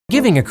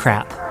giving a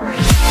crap.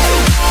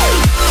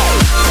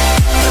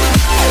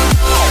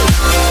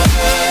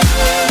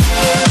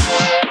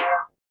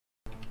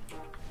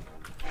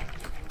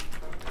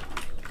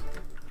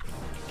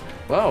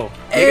 Whoa.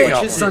 Hey,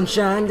 it's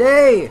Sunshine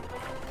Day!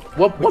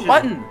 What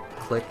button?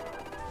 Click.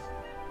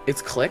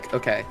 It's click?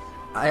 Okay.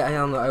 I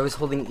don't know, I was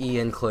holding E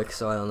and click,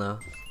 so I don't know.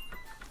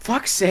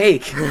 Fuck's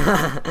sake.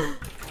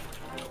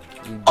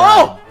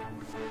 Oh!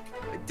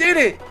 I did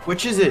it!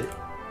 Which is it?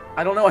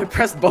 I don't know, I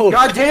pressed both.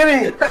 God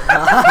damn it!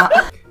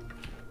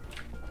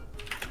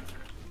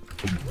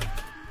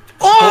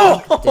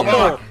 Oh!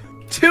 Damn.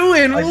 2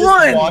 in I 1!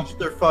 just watched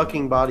their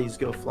fucking bodies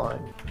go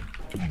flying.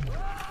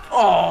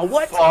 Oh,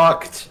 what?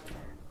 Fucked.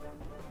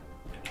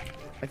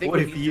 I think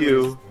What if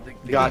you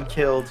got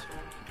killed?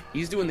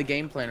 He's doing the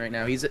game plan right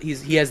now.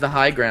 He has the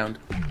high ground.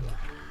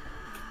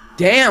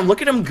 Damn,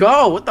 look at him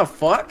go. What the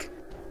fuck?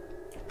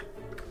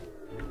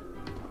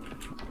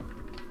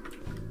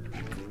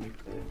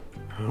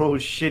 Oh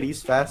shit,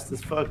 he's fast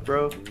as fuck,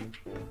 bro.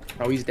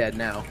 Oh, he's dead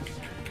now.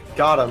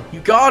 Got him. You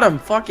got him.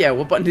 Fuck yeah.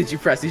 What button did you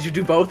press? Did you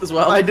do both as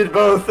well? I did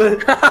both.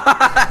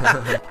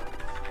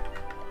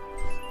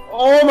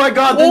 Oh my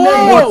god, the Whoa!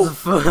 name. What the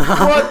fuck?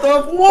 What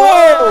the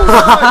Whoa!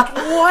 fuck?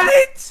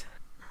 What?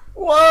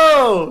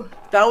 Whoa!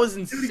 That was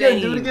Do insane. it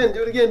again, do it again,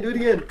 do it again, do it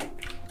again.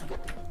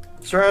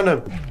 Surround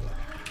him.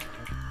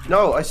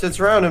 No, I said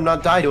surround him,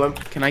 not die to him.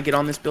 Can I get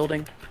on this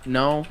building?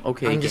 No?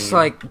 Okay, I'm just game.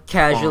 like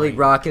casually Fine.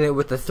 rocking it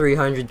with the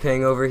 300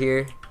 ping over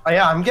here. Oh,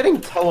 yeah, I'm getting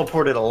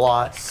teleported a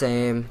lot.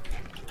 Same.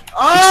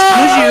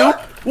 Oh!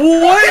 Excuse you?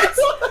 What?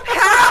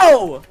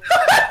 How?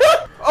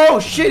 Oh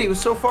shit, he was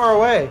so far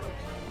away.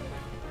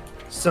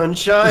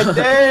 Sunshine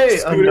Day!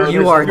 Scooter,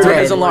 You are Scooter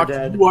dead. is unlocked.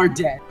 You are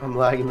dead. I'm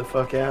lagging the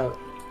fuck out.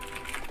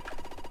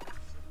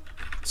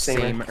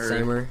 Same.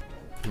 Samer.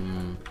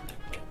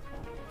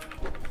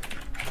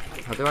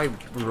 How do I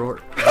roar?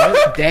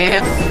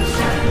 Damn.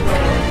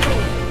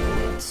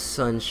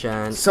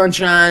 Sunshine.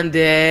 Sunshine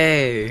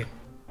Day.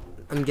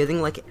 I'm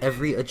getting like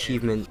every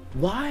achievement.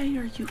 Why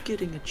are you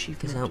getting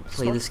achievements? Because I don't It's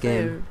play not this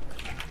game.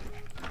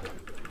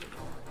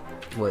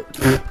 What?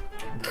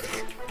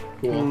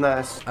 Cool.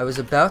 Nice. I was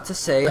about to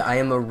say I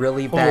am a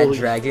really bad Holy-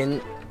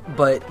 dragon,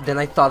 but then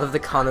I thought of the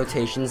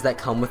connotations that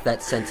come with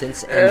that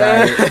sentence, and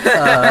I,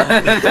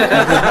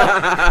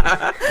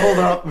 Hold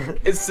up.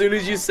 As soon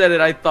as you said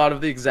it, I thought of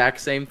the exact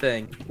same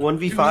thing.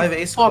 1v5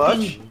 ace clutch?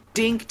 Fucking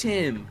dinked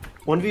him.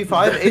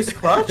 1v5 ace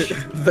clutch?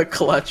 The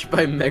Clutch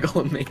by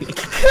Megalomaniac.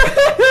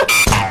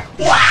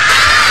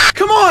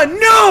 Come on,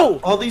 no!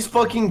 All these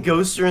fucking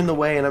ghosts are in the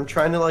way and I'm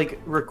trying to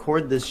like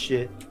record this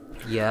shit.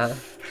 yeah.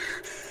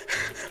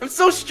 I'm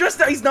so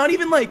stressed out. He's not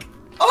even like.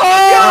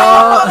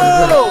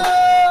 Oh!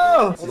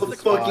 All This is the the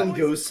fucking quad.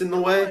 ghosts in the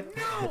way.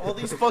 All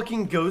these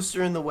fucking ghosts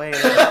are in the way.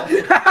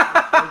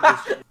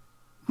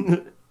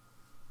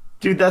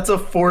 Dude, that's a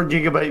 4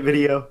 GB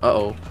video.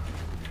 Uh-oh.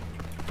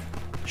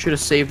 Should have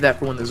saved that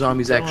for when the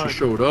zombies actually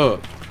showed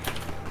up.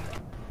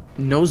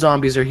 No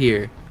zombies are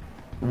here.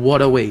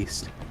 What a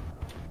waste.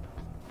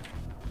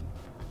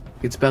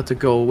 It's about to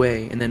go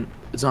away, and then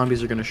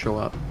zombies are gonna show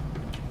up.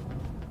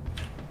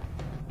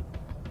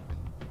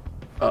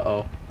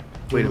 Uh-oh.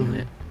 Wait a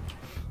minute.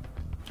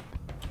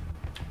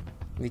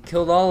 We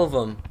killed all of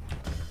them.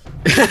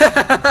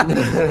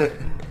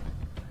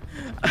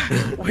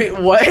 Wait,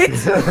 what?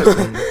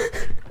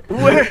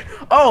 Where?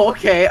 Oh,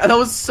 okay. That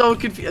was so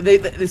confused.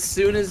 As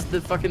soon as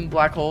the fucking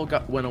black hole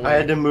went away. I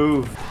had to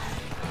move.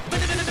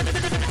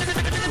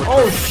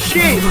 Oh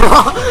shit!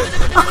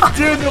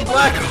 Dude, the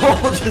black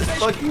hole just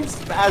fucking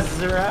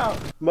spazzes her out.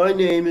 My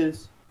name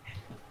is.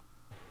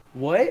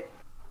 What?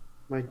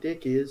 My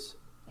dick is.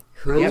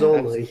 Who? Hers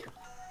only.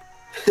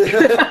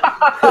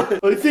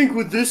 I think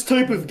with this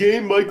type of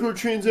game,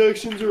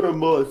 microtransactions are a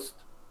must.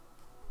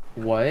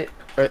 What?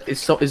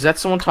 Is that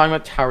someone talking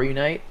about Tower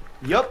Unite?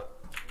 Yup.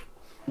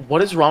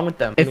 What is wrong with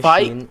them?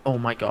 Machine. Oh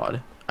my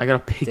god. I got a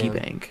piggy Damn.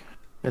 bank.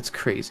 That's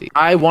crazy.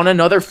 I want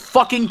another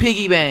fucking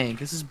piggy bank.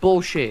 This is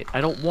bullshit.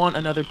 I don't want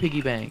another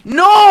piggy bank.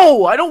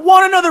 No! I don't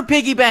want another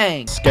piggy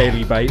bank!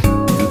 Scaly bait.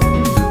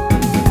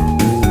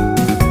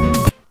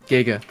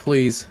 Giga,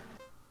 please.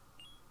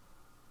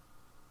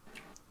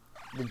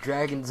 The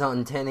dragon's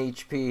on 10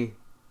 HP.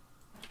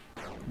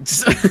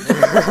 This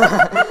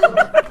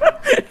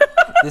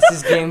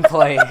is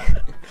gameplay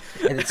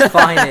at its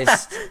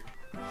finest.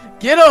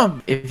 Get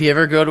him! If you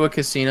ever go to a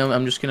casino,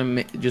 I'm just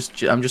gonna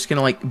I'm just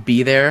gonna like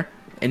be there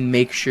and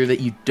make sure that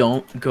you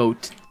don't go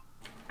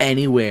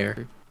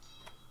anywhere.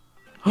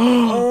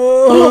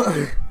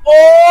 Oh!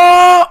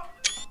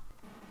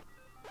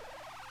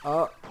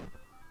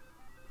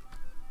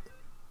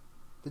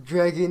 The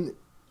dragon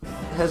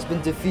has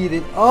been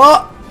defeated.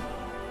 Oh!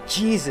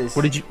 Jesus.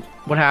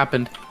 What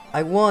happened?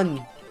 I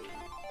won.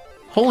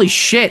 Holy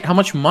shit, how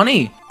much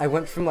money? I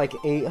went from like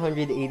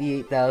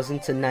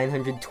 888,000 to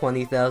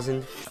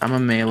 920,000. I'm a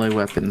melee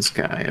weapons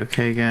guy,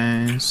 okay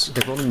guys?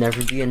 There will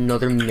never be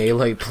another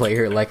melee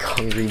player like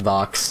Hungry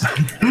Box.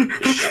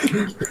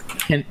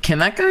 Can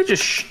that guy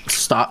just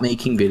stop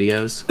making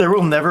videos? There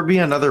will never be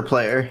another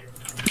player.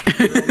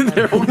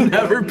 There will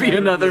never be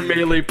another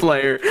melee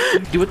player.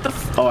 Dude, what the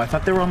oh, I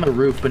thought they were on the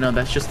roof, but no,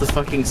 that's just the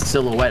fucking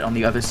silhouette on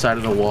the other side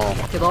of the wall.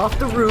 Get off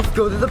the roof,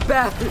 go to the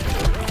bathroom.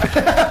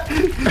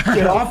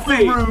 Get off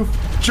the roof.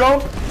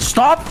 Jump.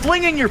 Stop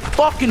flinging your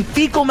fucking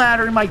fecal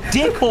matter in my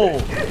dick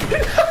hole.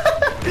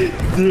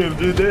 Damn,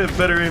 dude, they have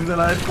better aim than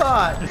I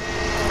thought.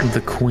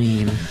 The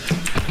queen.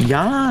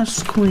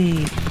 Yes,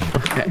 queen.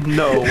 Okay.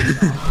 No. You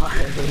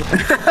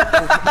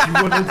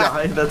wanna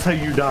die? That's how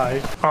you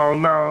die. Oh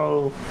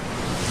no.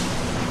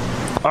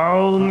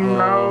 Oh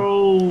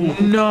no.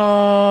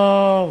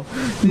 No.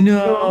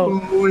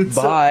 No. It's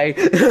Bye.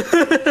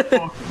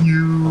 Fuck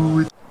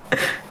you.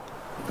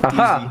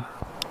 Aha.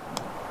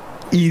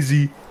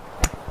 Easy.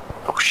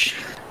 Oh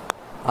shit.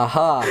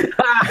 Aha.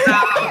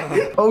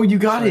 Oh, you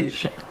got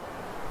it.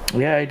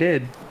 Yeah, I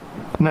did.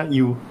 Not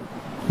you.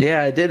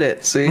 Yeah, I did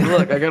it. See,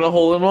 look, I got a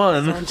hole in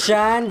one.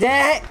 Sunshine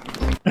Day.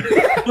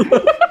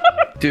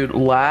 Dude,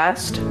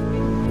 last,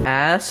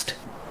 asked,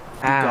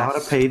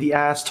 Gotta pay the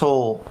ass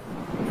toll.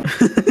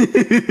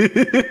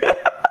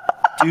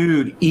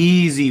 Dude,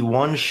 easy.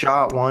 One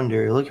shot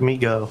wonder. Look at me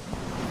go.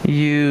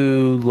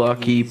 You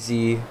lucky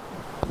Easy.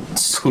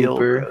 Skill,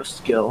 Pooper. bro.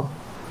 Skill.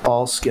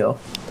 All skill.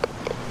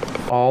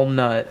 all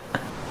nut.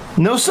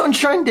 No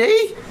sunshine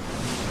day?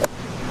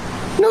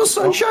 No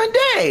sunshine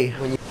day!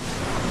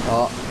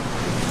 Oh.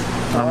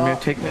 I'm gonna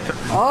take my.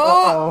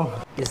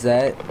 Oh! Is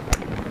that?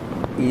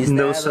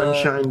 No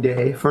sunshine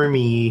day for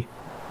me.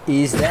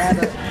 Is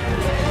that a...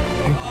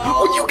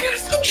 Oh, you get a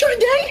sunshine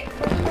day?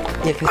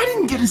 Yeah, I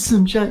didn't get a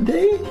sunshine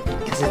day.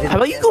 How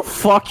about you go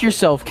fuck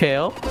yourself,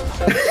 Kale?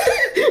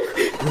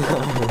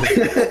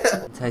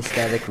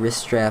 Anti-static wrist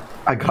strap.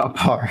 I got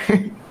par.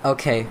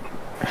 Okay.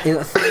 You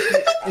know,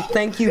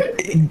 thank you.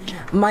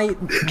 My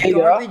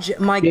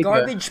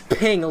garbage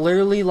ping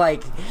literally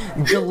like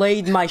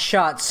delayed my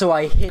shot, so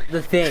I hit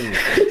the thing.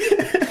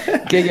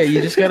 Giga,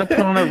 you just gotta put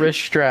on a wrist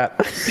strap.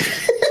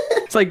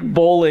 It's like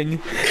bowling.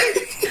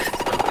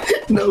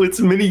 No, it's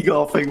mini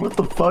golfing. What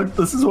the fuck?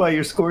 This is why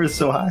your score is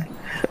so high.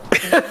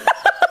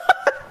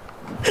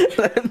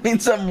 That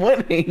means I'm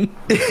winning.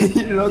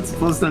 You're not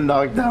supposed to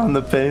knock down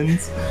the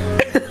pins.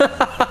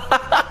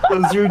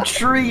 Those are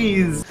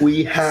trees.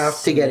 We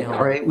have to get it,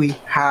 alright? We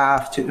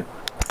have to.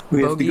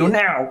 We have to go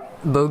now.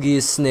 Bogey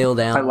is snail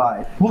down. I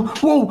lied. Whoa,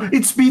 whoa!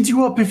 It speeds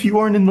you up if you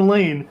aren't in the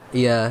lane.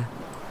 Yeah.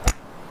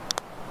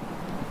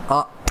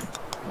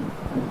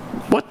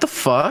 What the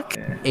fuck?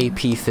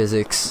 AP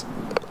physics.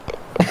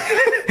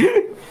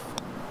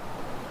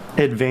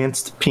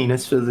 Advanced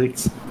penis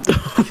physics.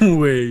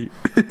 Wait.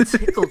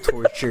 Tickle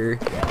torture.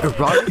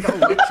 Erotic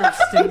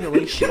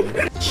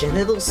electrostimulation.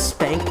 Genital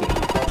spanking.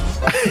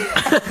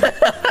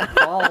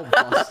 Ball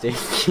busting.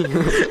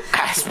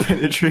 Ass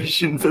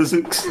penetration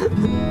physics.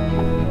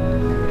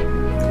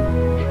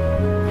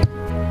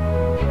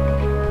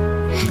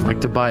 Like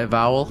to buy a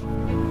vowel?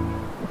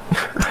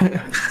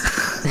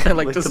 I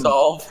like to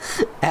solve.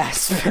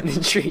 Ass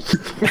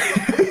penetration.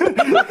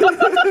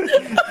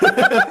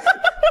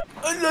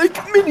 I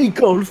like mini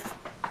golf.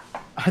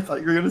 I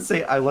thought you were gonna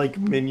say I like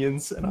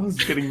minions, and I was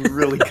getting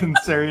really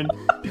concerned.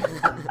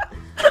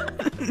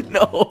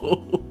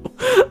 No.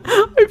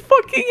 I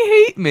fucking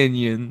hate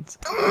minions.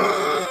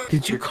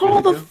 Did you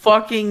call the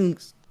fucking...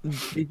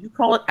 Did you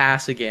call it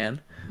ass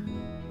again?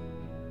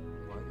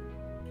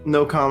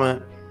 No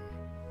comment.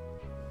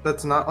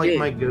 That's not like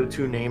my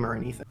go-to name or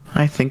anything.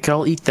 I think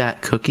I'll eat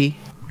that cookie.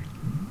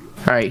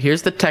 Alright,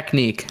 here's the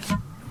technique.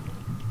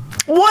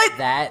 What?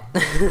 That.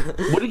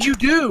 What did you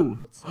do?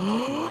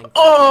 Oh!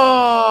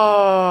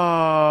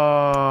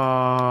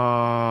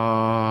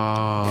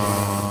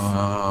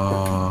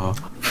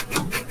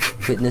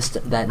 Witnessed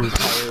that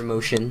entire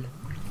motion.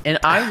 And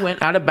I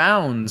went out of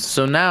bounds,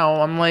 so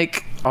now I'm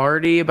like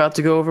already about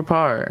to go over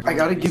par. I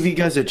gotta give you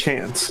guys a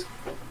chance.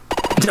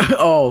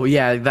 Oh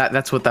yeah,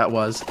 that's what that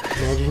was.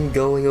 Imagine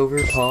going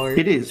over par.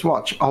 It is.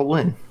 Watch, I'll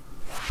win.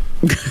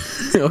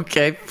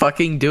 Okay,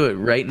 fucking do it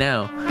right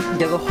now.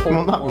 Get a hole.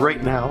 Well, not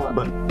right now,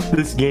 but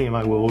this game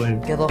I will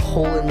win. Get a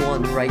hole in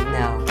one right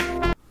now.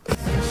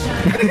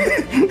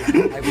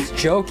 I was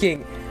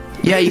joking.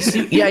 Yeah, you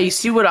see. Yeah, you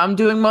see what I'm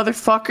doing,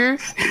 motherfucker.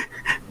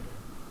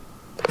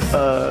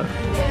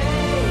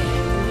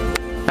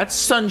 That's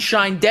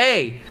Sunshine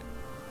Day.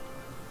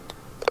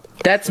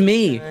 That's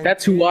me.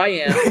 That's who I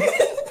am.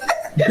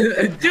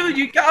 Dude,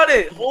 you got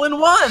it. Hole in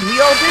one. We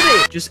all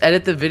did it. Just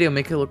edit the video,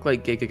 make it look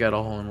like Giga got a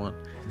hole in one.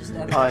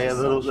 Oh yeah,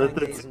 that's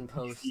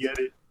get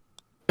it.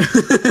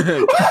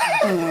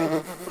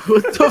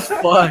 What the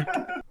fuck?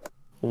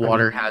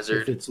 Water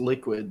hazard. If it's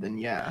liquid, then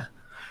yeah.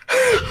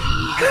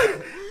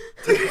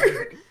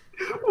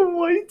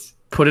 What?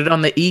 Put it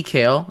on the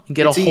e-kale and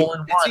get a hole in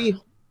one.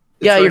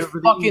 Yeah, right you're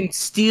fucking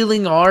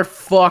stealing our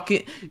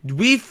fucking...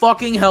 We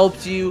fucking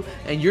helped you,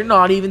 and you're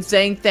not even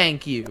saying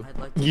thank you.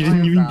 Like You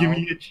didn't even give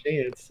me a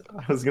chance.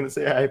 I was gonna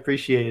say I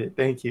appreciate it.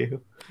 Thank you.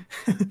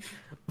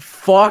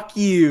 Fuck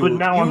you. But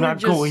now I'm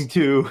not going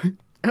to.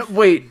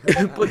 Wait,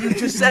 but you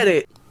just said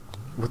it.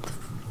 What the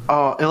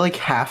it like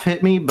half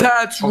hit me, but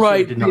That's also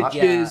right, did not.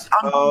 bitches.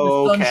 I'm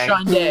Oh, on the okay.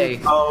 sunshine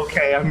day.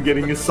 Okay, I'm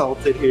getting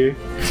assaulted here.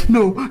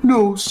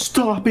 No,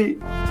 stop it.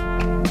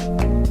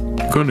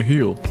 Gonna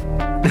heal.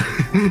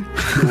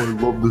 I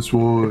love this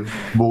one.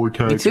 Boy,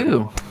 Me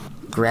too.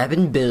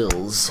 Grabbing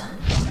bills.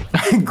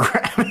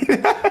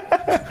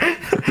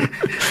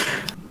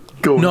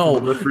 No.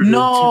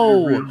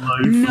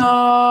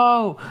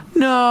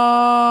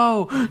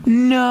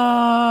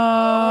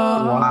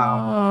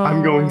 Wow,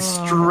 I'm going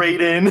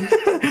straight in.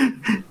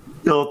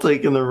 Y'all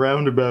taking the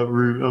roundabout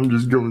route. I'm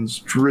just going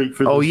straight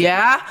for. Oh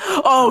yeah?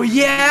 Oh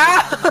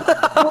yeah?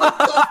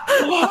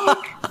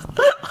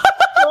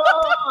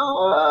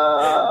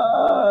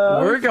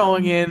 We're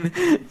going in,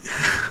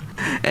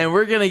 and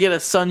we're gonna get a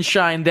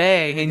sunshine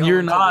day, and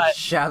you're not.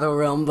 Shadow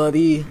Realm,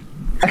 buddy.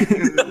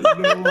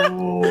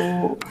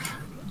 No.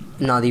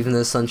 Not even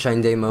the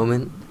sunshine day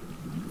moment.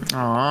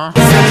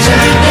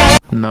 Aw.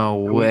 No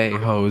way,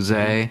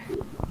 Jose.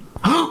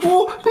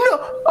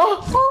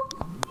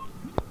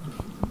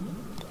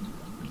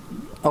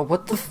 Oh,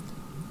 what the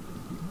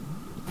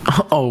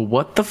Oh,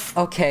 what the f-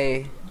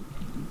 Okay.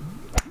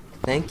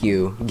 Thank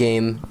you,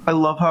 game. I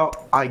love how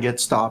I get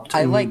stopped.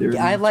 I like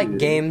immediately.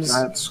 games.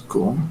 That's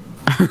cool.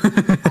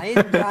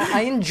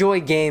 I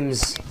enjoy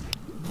games.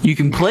 You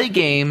can play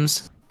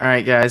games.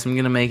 Alright, guys, I'm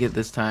gonna make it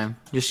this time.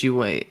 Just you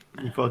wait.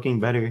 You fucking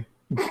better.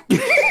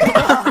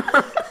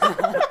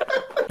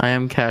 I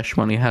am Cash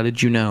Money. How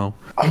did you know?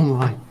 Oh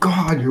my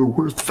god, you're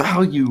worth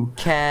value.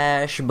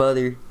 Cash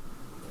butter.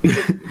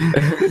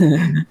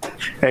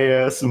 Hey,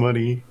 ass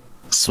money.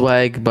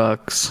 Swag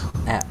bucks.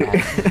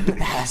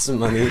 Ass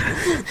money.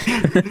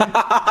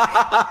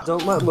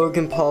 Don't let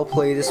Logan Paul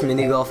play this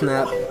mini golf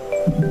map.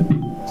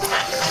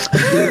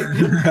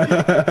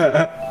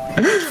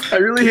 I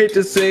really hate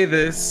to say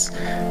this,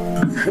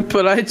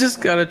 but I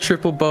just got a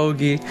triple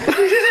bogey.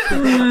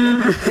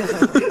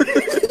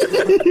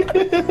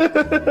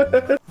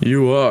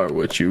 You are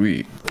what you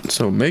eat,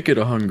 so make it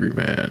a hungry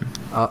man.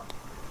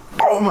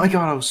 Oh my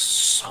god, I was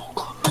so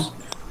close.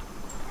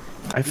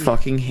 I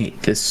fucking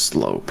hate this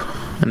slope,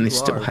 and they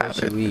still have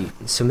it.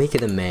 So make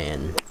it a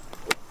man.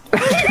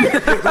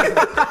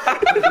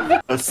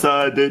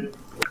 Aside, dude.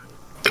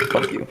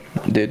 Fuck you,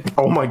 dude.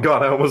 Oh my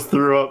god, I almost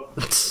threw up.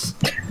 Like,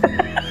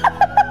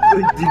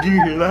 did you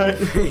hear that?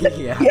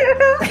 Yeah.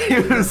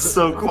 It was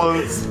so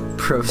close.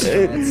 Pro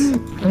strats.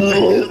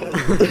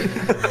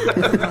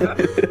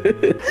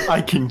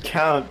 I can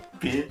count,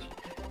 bitch.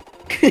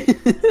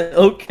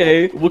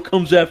 Okay, what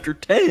comes after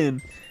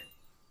 10?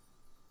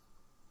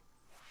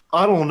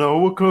 I don't know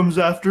what comes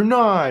after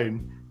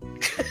 9.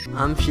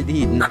 I'm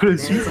Shadid.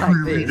 Because you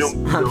really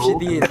don't I'm know.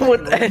 Shadid.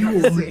 What the heck?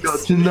 You only got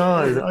to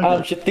 9.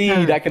 I'm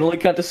Shadid. I can only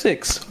count to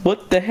 6.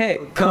 What the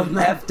heck? Come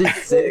after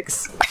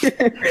 6.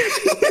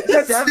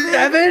 That's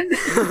 7?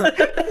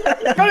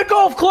 Got a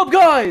golf club,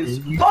 guys!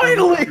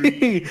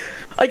 Finally!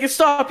 I can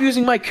stop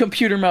using my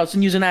computer mouse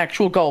and use an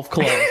actual golf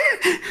club.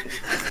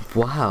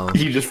 Wow.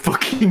 You just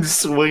fucking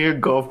swing a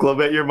golf club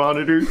at your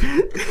monitor.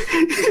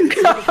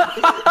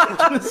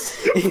 Just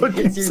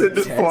fucking send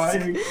it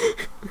flying.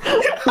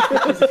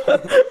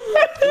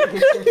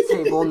 Your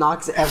table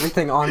knocks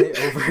everything on it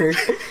over.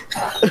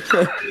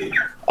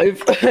 I'm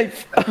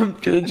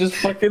gonna just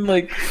fucking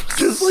like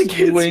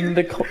swing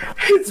the.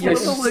 It's one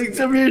of the legs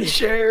of your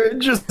chair. It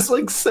just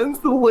like sends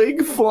the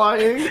leg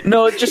flying.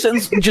 No, it just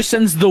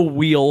sends the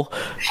wheel.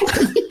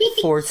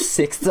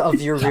 4/6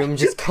 of your room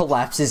just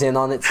collapses in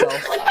on itself.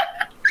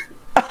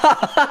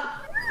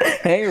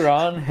 Hey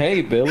Ron,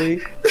 hey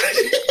Billy.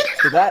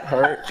 Did that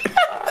hurt?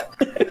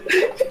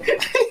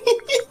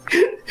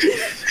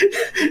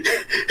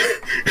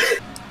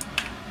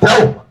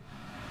 No!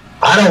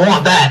 I don't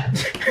want that!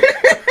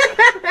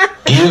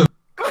 You!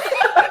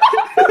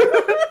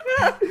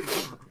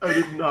 I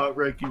did not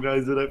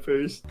recognize it at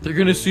first. They're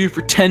gonna sue you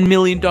for $10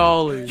 million.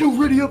 Yo,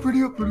 ready up.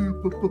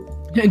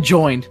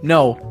 Joined.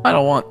 No, I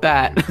don't want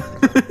that.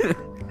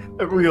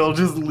 And we all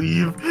just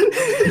leave.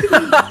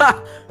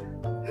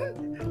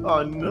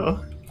 Oh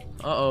no.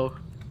 Uh-oh.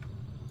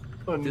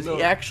 Oh Does no.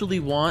 he actually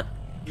want?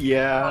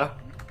 Yeah.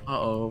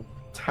 Uh-oh.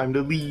 Time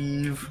to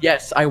leave.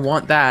 Yes, I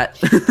want that.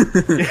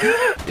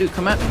 Dude,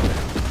 come at me.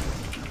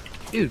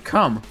 Dude,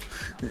 come.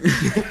 At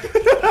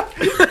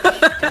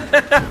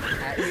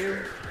you?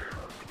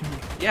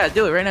 Yeah,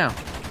 do it right now.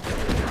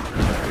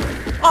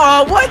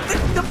 Oh, what?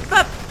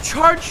 That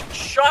charged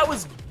shot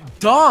was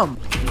dumb.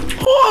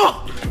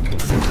 Oh!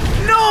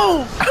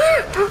 No!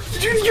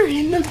 Dude, you're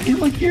in the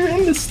you're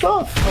in the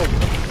stuff.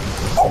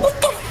 Oh, what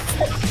the?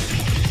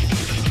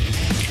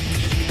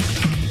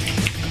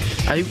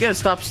 You gotta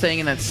stop staying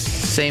in that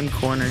same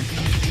corner.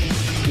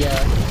 Yeah.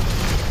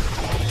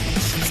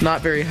 It's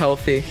not very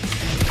healthy.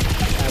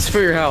 It's for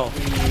your health.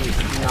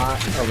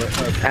 Not over.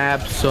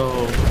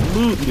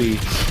 Absolutely.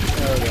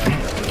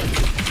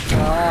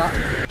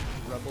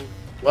 Rebel.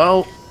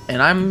 Well,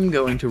 and I'm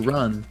going to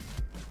run.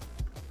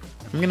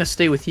 I'm gonna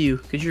stay with you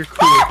because you're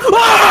cool.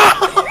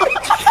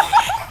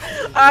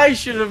 I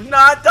should have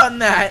not done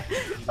that.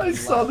 I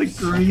saw the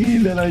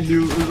green and I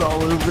knew it was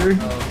all over.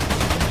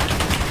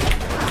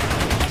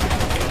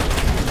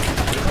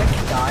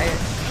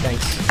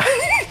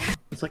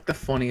 It's like the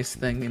funniest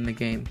thing in the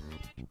game.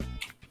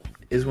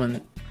 Is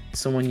when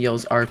someone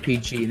yells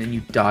RPG and then you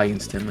die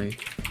instantly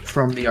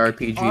from the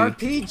RPG.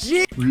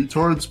 RPG.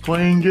 Retards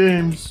playing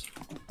games.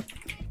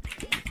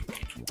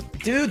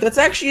 Dude, that's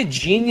actually a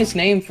genius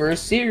name for a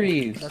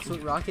series. That's what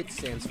Rockit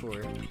stands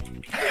for.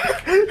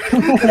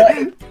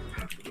 What?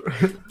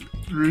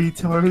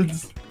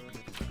 Retards.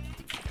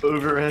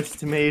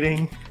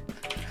 Overestimating.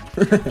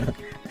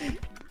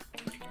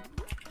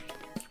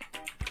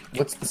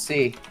 What's the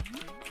C?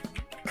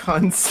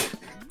 Cunts.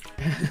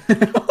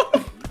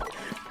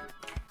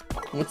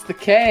 What's the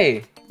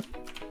K?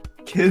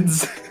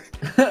 Kids.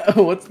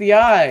 What's the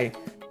I?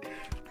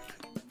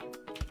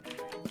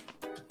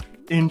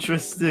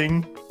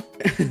 Interesting.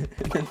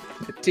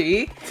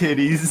 T?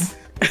 Titties.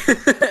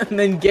 And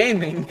then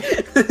gaming.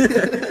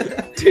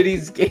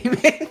 Titties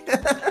gaming.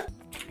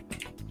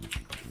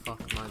 Fuck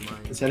my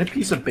mind. Is that a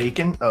piece of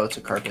bacon? Oh, it's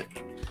a carpet.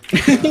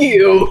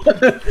 You.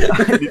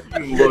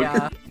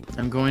 Yeah.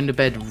 I'm going to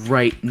bed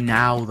right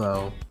now,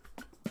 though.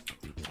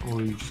 Oh,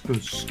 you're just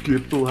gonna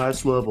skip the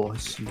last level. I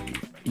see.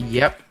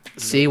 Yep.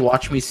 See,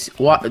 watch me.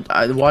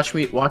 Watch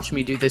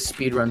me do this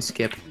speedrun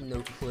skip.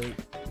 No clue.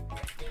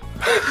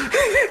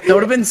 That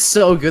would have been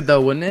so good,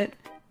 though, wouldn't it?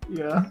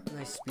 Yeah.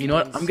 Nice You know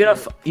what?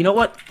 speed You know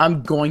what?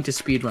 I'm going to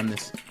speedrun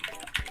this.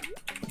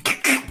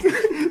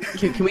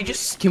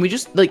 Can we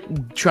just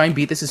like try and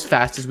beat this as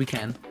fast as we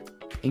can,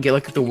 and get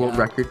like the world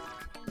record?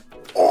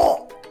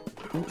 Oh!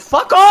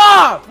 Fuck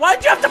off!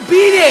 Why'd you have to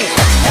beat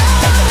it?